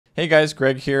Hey guys,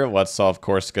 Greg here. Let's solve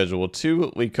course schedule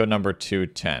 2, Leetcode number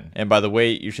 210. And by the way,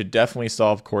 you should definitely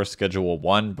solve course schedule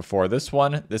 1 before this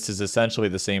one. This is essentially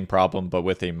the same problem, but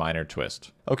with a minor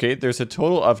twist. Okay, there's a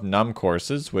total of num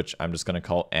courses, which I'm just going to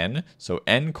call n. So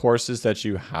n courses that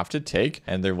you have to take,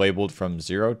 and they're labeled from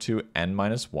 0 to n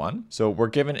minus 1. So we're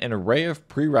given an array of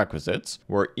prerequisites,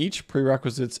 where each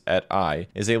prerequisites at I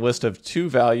is a list of two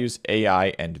values,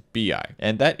 ai and bi.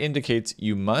 And that indicates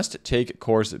you must take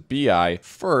course bi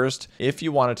first if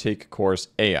you want to take course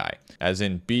AI, as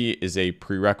in B is a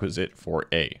prerequisite for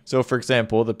A. So for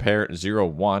example, the pair 0,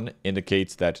 1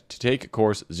 indicates that to take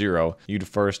course 0, you'd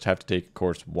first have to take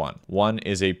course 1. 1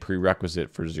 is a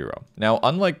prerequisite for 0. Now,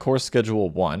 unlike course schedule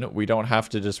 1, we don't have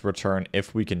to just return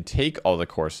if we can take all the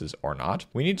courses or not.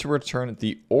 We need to return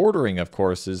the ordering of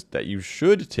courses that you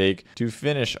should take to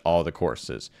finish all the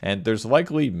courses. And there's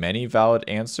likely many valid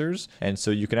answers, and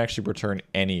so you can actually return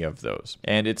any of those.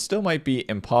 And it still might be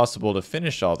impossible to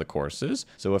finish all the courses,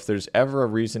 so if there's ever a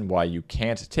reason why you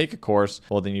can't take a course,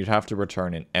 well then you'd have to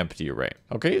return an empty array.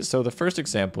 Okay, so the first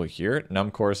example here,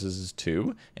 num courses is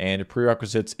 2, and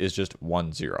prerequisites is just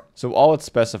 1, 0. So all it's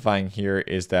specifying here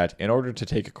is that in order to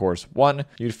take a course 1,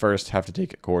 you'd first have to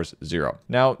take a course 0.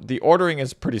 Now, the ordering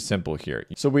is pretty simple here.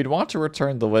 So we'd want to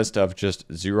return the list of just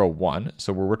 0, 1,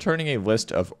 so we're returning a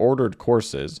list of ordered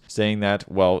courses, saying that,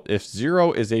 well, if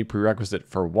 0 is a prerequisite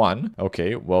for 1,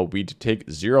 okay, well, we'd take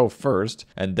 0 first,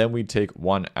 and then we'd take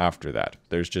 1 after that.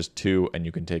 There's just 2, and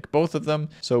you can take both of them,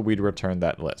 so we'd return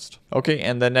that list. Okay,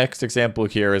 and the next example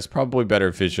here is probably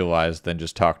better visualized than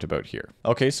just talked about here.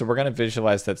 Okay, so we're going to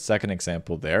visualize that second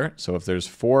example there. So if there's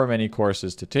 4 many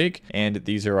courses to take, and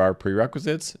these are our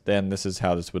prerequisites, then this is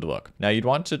how this would look. Now, you'd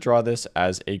want to draw this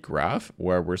as a graph,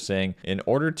 where we're saying in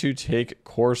order to take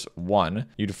course 1,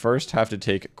 you'd first have to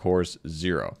take course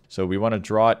 0. So we want to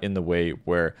draw it in the way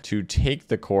where to take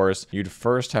the course, you'd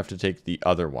first have to take the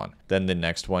other one. Then the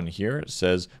next one here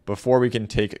says before we can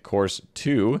take course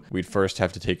 2, we'd first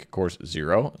have to take course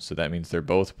 0. So that means they're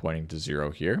both pointing to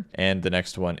 0 here. And the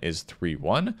next one is 3,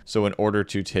 1. So in order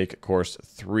to take course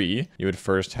 3, you would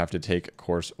first have to take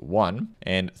course 1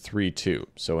 and 3, 2.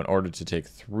 So in order to take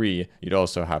 3, you'd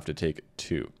also have to take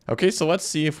 2. Okay, so let's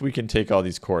see if we can take all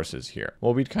these courses here.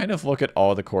 Well, we'd kind of look at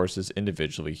all the courses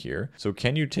individually here. So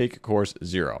can you take course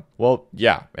 0? Well,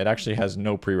 yeah, it actually has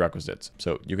no prerequisites.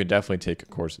 So you can definitely take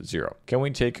course 0. Can we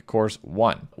take course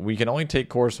 1? We can only take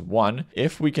course 1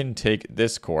 if we can take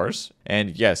this course.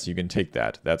 And yes, you can take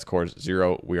that. That's course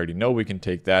 0. We already know we can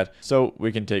take that. So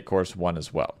we can take course 1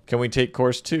 as well. Can we take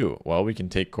course 2? Well, we can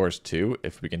take course 2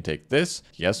 if we can take this.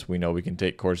 Yes, we know we can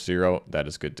take course 0. That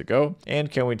is good to go.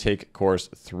 And can we take course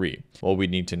 3? Well, we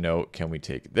need to know, can we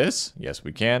take this? Yes,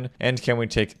 we can. And can we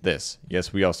take this?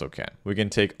 Yes, we also can. We can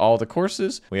take all the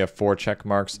courses. We have 4 check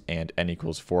marks and n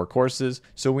equals 4 courses.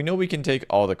 So we know we can take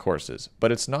all the courses,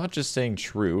 but it's not just saying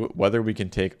true whether we can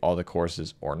take all the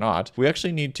courses or not. We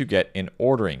actually need to get an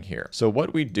ordering here. So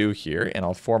what we do here, and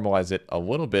I'll formalize it a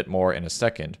little bit more in a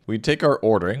second, we take our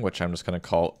ordering, which I'm just going to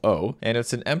call O, and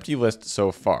it's an empty list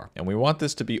so far. And we want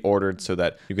this to be ordered so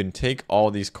that you can take all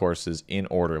these courses in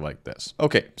order like this.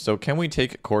 Okay, so can we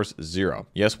take course 0?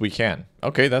 Yes, we can.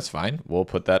 Okay, that's fine. We'll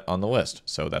put that on the list.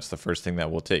 So that's the first thing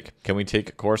that we'll take. Can we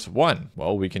take course 1?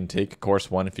 Well, we can take course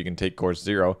 1 if you can take course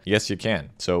 0. Yes, you can.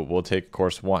 So we'll take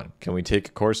course 1. Can we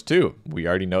take course 2? We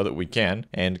already know that we can.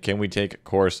 And can we take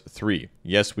course 3?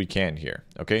 Yes, we can here.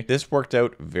 Okay, this worked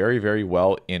out very, very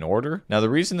well in order. Now, the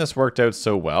reason this worked out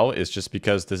so well is just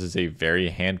because this is a very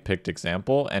hand-picked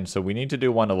example. And so we need to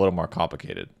do one a little more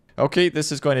complicated. Okay,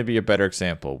 this is going to be a better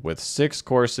example with 6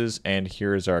 courses, and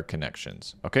here's our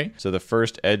connections. Okay, so the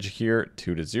first edge here,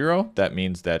 2 to 0, that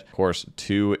means that course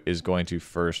 2 is going to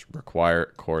first require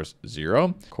course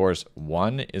 0. Course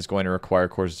 1 is going to require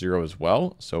course 0 as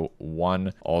well, so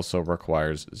 1 also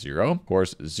requires 0.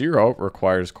 Course 0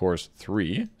 requires course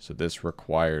 3, so this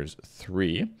requires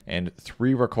 3, and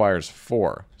 3 requires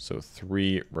 4, so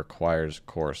 3 requires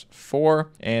course 4,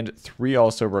 and 3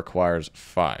 also requires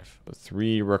 5. So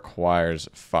 3 requires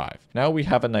 5. Now we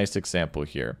have a nice example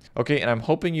here. Okay, and I'm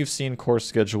hoping you've seen course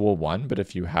schedule 1, but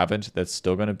if you haven't, that's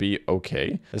still going to be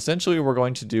okay. Essentially, we're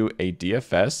going to do a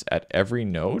DFS at every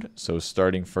node. So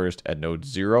starting first at node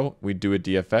 0, we do a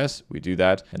DFS, we do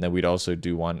that, and then we'd also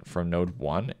do one from node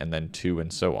 1 and then 2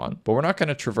 and so on. But we're not going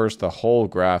to traverse the whole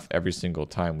graph every single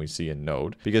time we see a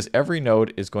node, because every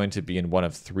node is going to be in one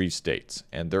of 3 states,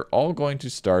 and they're all going to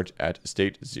start at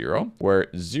state 0, where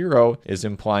 0 is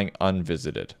implying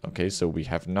unvisited. visited. Okay, so we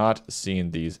have not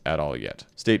seen these at all yet.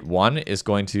 State 1 is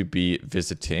going to be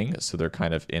visiting, so they're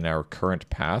kind of in our current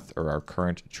path or our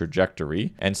current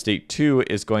trajectory. And state 2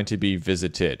 is going to be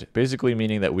visited, basically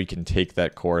meaning that we can take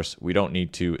that course. We don't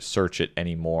need to search it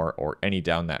anymore or any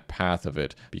down that path of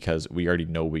it because we already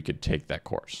know we could take that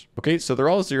course. Okay, so they're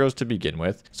all zeros to begin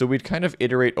with. So we'd kind of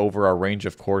iterate over our range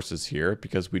of courses here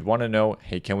because we'd want to know,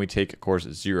 hey, can we take course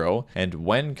 0? And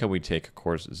when can we take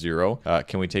course 0?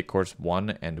 Can we take course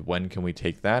 1? And when can we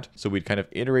take that? So we'd kind of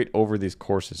iterate over these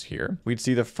courses here. We'd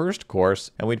see the first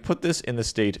course and we'd put this in the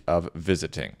state of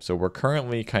visiting. So we're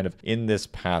currently kind of in this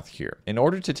path here. In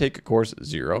order to take course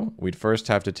 0, we'd first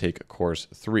have to take course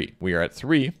 3. We are at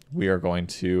 3. We are going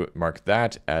to mark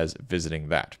that as visiting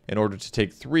that. In order to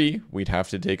take 3, we'd have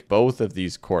to take both of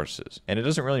these courses. And it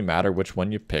doesn't really matter which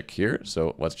one you pick here.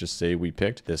 So let's just say we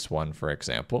picked this one, for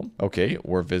example. Okay,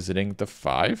 we're visiting the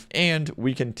 5 and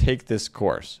we can take this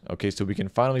course. Okay, so we can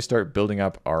finally start building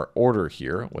up our order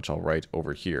here, which I'll write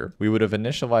over here. We would have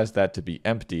initialized that to be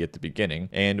empty at the beginning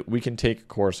and we can take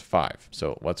course 5.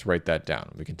 So let's write that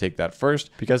down. We can take that first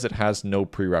because it has no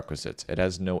prerequisites. It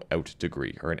has no out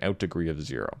degree or an out degree of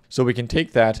 0. So we can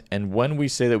take that, and when we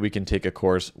say that we can take a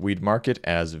course, we'd mark it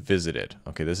as visited.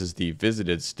 Okay, this is the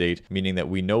visited state, meaning that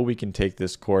we know we can take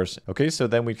this course. Okay, so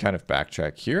then we kind of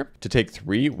backtrack here. To take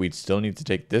 3, we'd still need to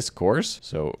take this course.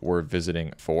 So we're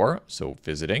visiting 4, so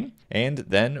visiting, and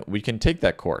then we can take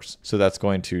that course. So that's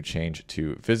going to change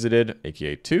to visited,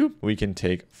 aka 2. We can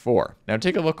take 4. Now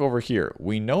take a look over here.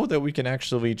 We know that we can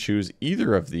actually choose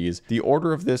either of these. The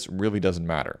order of this really doesn't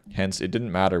matter. Hence, it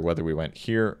didn't matter whether we went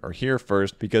here or here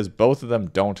first because both of them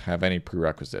don't have any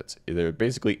prerequisites. They're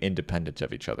basically independent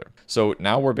of each other. So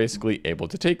now we're basically able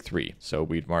to take 3. So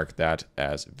we'd mark that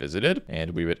as visited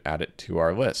and we would add it to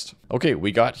our list. Okay,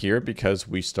 we got here because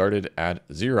we started at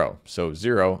 0. So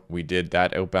 0, we did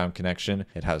that outbound connection.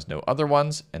 It has no other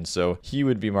ones. And so he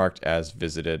would be marked as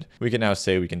visited. We can now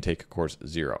say we can take course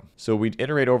 0. So we'd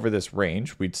iterate over this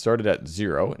range. We'd started at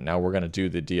 0. Now we're going to do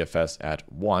the DFS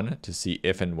at 1 to see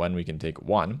if and when we can take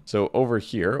 1. So over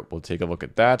here, we'll take a look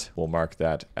at that. We'll mark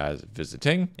that as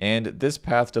visiting. And this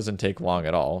path doesn't take long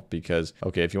at all because,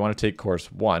 okay, if you want to take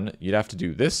course 1, you'd have to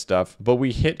do this stuff, but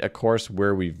we hit a course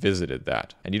where we visited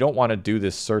that. And you don't want to do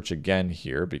this search again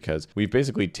here because we've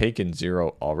basically taken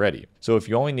 0 already. So if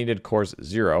you only needed course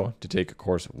 0 to take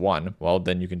course 1, well,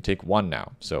 then you can take 1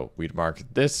 now. So we'd mark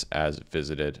this as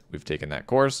visited. We've taken that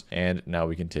course, and now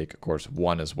we can take course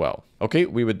 1 as well. Okay,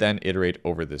 we would then iterate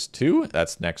over this 2.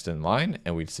 That's next in line,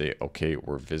 and we'd say, okay,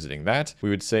 we're visiting that. We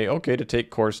would say, okay, to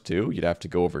take course 2, you'd have to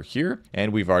go over here,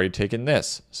 and we've already taken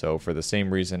this. So for the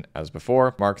same reason as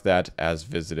before, mark that as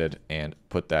visited and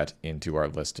put that into our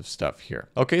list of stuff here.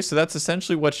 Okay, so that's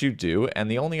essentially what you do, and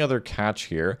the only other catch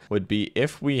here would be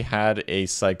if we had a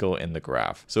cycle in the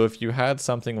graph. So if you had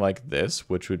something like this,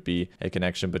 which would be a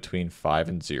connection between 5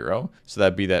 and 0, so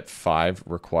that'd be that 5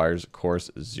 requires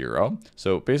course 0.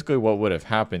 So basically what would have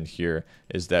happened here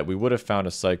is that we would have found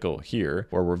a cycle here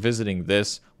where we're visiting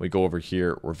this, we go over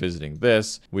here, we're visiting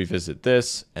this, we visit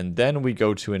this, and then we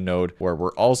go to a node where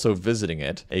we're also visiting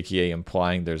it, aka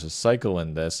implying there's a cycle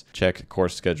in this. Check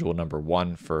course schedule number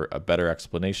 1 for a better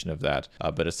explanation of that.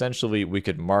 But essentially, we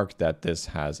could mark that this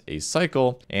has a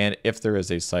cycle, and if there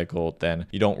is a cycle, then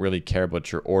you don't really care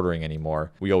about your ordering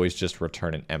anymore. We always just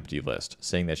return an empty list,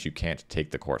 saying that you can't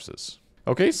take the courses.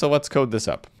 Okay, so let's code this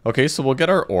up. Okay, so we'll get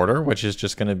our order, which is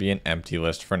just going to be an empty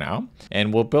list for now.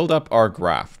 And we'll build up our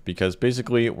graph because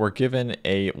basically we're given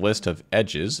a list of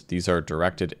edges. These are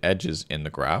directed edges in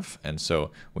the graph. And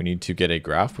so we need to get a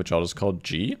graph, which I'll just call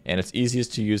G. And it's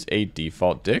easiest to use a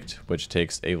default dict, which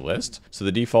takes a list. So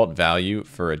the default value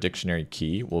for a dictionary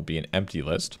key will be an empty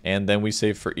list. And then we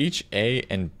say for each A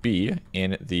and B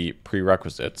in the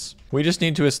prerequisites, we just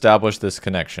need to establish this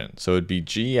connection. So it'd be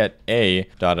G at A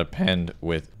dot append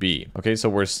with B. Okay, so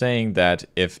we're saying that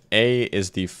if A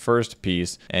is the first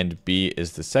piece and B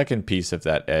is the second piece of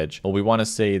that edge, well, we want to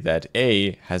say that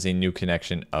A has a new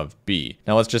connection of B.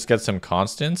 Now let's just get some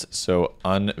constants. So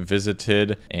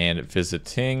unvisited and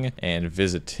visiting and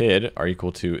visited are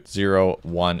equal to 0,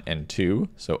 1, and 2.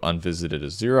 So unvisited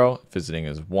is 0, visiting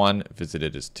is 1,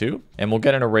 visited is 2. And we'll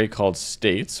get an array called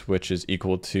states, which is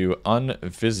equal to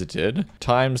unvisited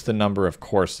times the number of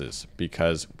courses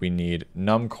because we need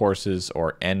num courses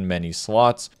or n many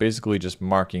slots, basically just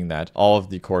marking that all of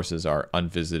the courses are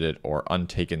unvisited or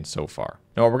untaken so far.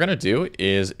 Now what we're going to do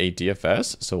is a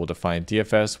DFS. So we'll define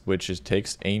DFS, which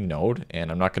takes a node,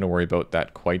 and I'm not going to worry about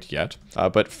that quite yet.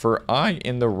 But for I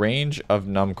in the range of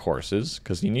num courses,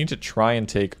 because you need to try and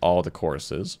take all the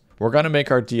courses, we're going to make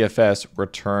our DFS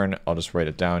return, I'll just write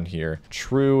it down here,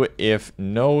 true if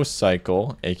no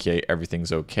cycle, aka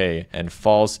everything's okay, and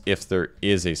false if there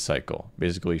is a cycle,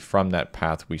 basically from that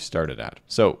path we started at.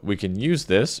 So we can use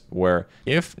this where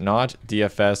if not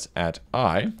DFS at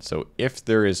I, so if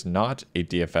there is not a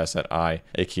DFS at I,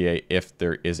 aka if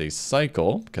there is a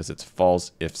cycle, because it's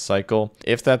false if cycle,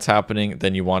 if that's happening,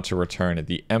 then you want to return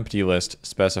the empty list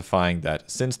specifying that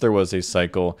since there was a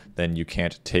cycle, then you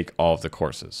can't take all of the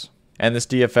courses. And this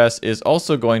DFS is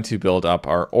also going to build up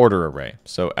our order array.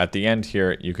 So at the end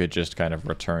here, you could just kind of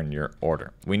return your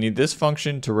order. We need this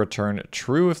function to return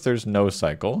true if there's no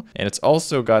cycle, and it's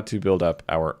also got to build up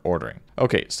our ordering.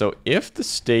 Okay, so if the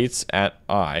states at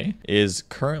I is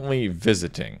currently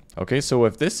visiting, okay, so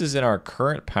if this is in our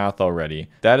current path already,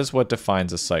 that is what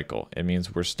defines a cycle. It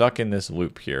means we're stuck in this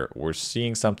loop here. We're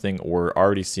seeing something we're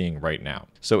already seeing right now.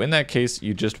 So in that case,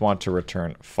 you just want to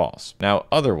return false. Now,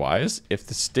 otherwise, if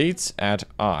the states at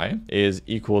I is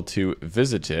equal to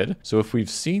visited, so if we've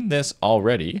seen this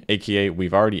already, aka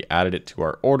we've already added it to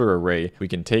our order array, we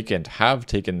can take and have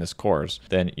taken this course,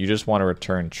 then you just want to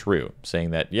return true,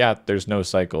 saying that, yeah, there's no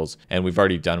cycles and we've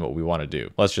already done what we want to do.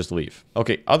 Let's just leave.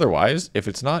 Okay, otherwise, if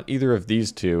it's not either of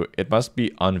these two, it must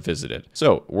be unvisited.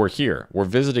 So we're here, we're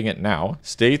visiting it now.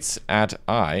 States at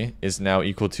I is now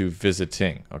equal to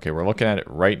visiting. Okay, we're looking at it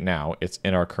right now. It's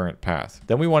in our current path.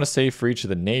 Then we want to say for each of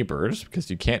the neighbors, because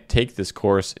you can't take this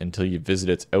course until you visit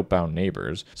its outbound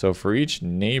neighbors. So for each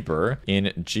neighbor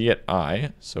in G at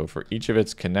I, so for each of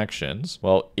its connections,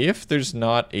 well, if there's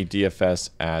not a DFS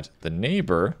at the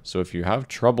neighbor, so if you have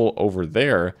trouble over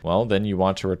there, well, then you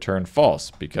want to return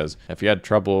false, because if you had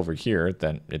trouble over here,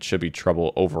 then it should be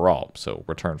trouble overall, so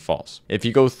return false. If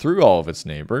you go through all of its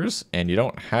neighbors and you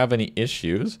don't have any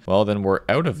issues, well, then we're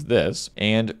out of this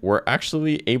and we're actually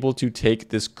able to take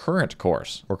this current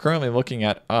course. We're currently looking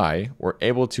at I, we're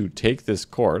able to take this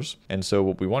course, and so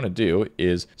what we want to do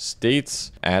is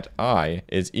states at I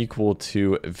is equal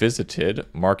to visited,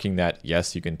 marking that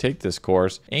yes, you can take this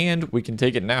course and we can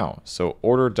take it now. So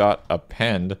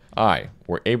order.append I.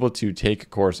 We're able to take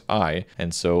course I,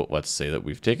 and so let's say that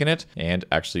we've taken it and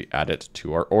actually add it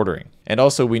to our ordering. And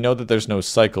also we know that there's no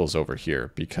cycles over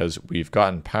here because we've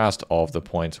gotten past all of the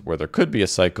points where there could be a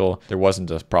cycle. There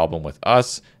wasn't a problem with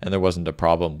us and there wasn't a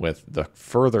problem with the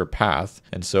further path,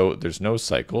 and so there's no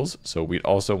cycles, so we'd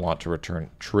also want to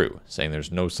return true, saying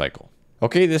there's no cycle.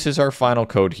 Okay, this is our final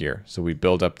code here. So we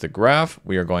build up the graph.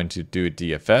 We are going to do a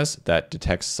DFS that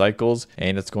detects cycles,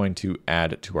 and it's going to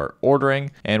add to our ordering.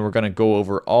 And we're going to go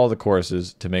over all the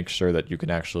courses to make sure that you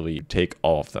can actually take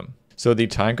all of them. So the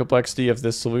time complexity of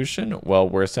this solution, well,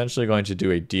 we're essentially going to do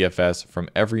a DFS from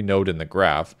every node in the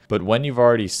graph, but when you've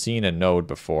already seen a node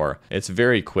before, it's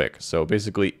very quick. So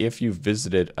basically, if you've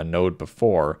visited a node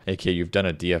before, aka you've done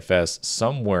a DFS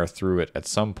somewhere through it at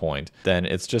some point, then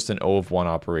it's just an O of 1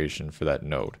 operation for that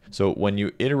node. So when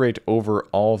you iterate over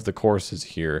all of the courses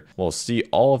here, we'll see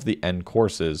all of the n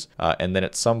courses, and then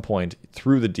at some point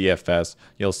through the DFS,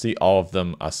 you'll see all of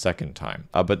them a second time.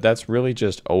 But that's really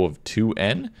just O of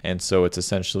 2n, and so it's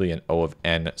essentially an O of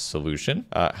n solution.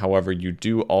 However, you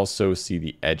do also see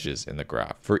the edges in the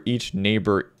graph. For each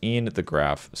neighbor in the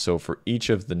graph, so for each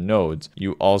of the nodes,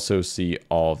 you also see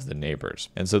all of the neighbors.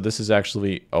 And so this is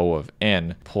actually O of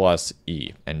n plus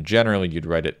e. And generally, you'd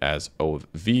write it as O of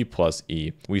v plus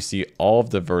e. We see all of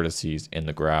the vertices in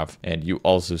the graph, and you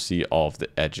also see all of the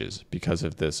edges because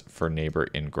of this for neighbor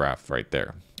in graph right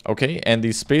there. Okay, and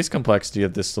the space complexity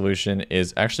of this solution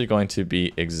is actually going to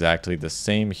be exactly the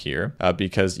same here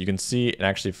because you can see, and I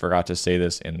actually forgot to say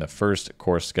this in the first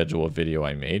course schedule video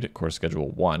I made, course schedule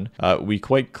 1, we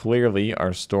quite clearly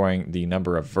are storing the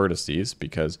number of vertices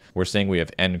because we're saying we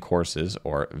have n courses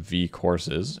or v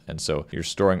courses, and so you're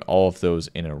storing all of those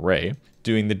in an array.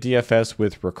 Doing the DFS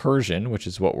with recursion, which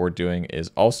is what we're doing,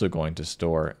 is also going to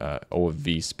store O of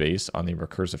V space on the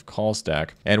recursive call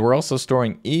stack. And we're also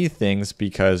storing E things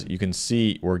because you can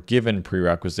see we're given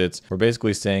prerequisites. We're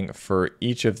basically saying for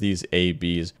each of these A,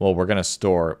 Bs, well, we're going to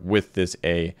store with this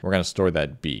A, we're going to store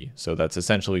that B. So that's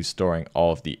essentially storing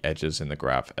all of the edges in the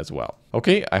graph as well.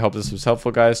 Okay, I hope this was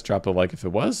helpful, guys. Drop a like if it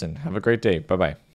was, and have a great day. Bye-bye.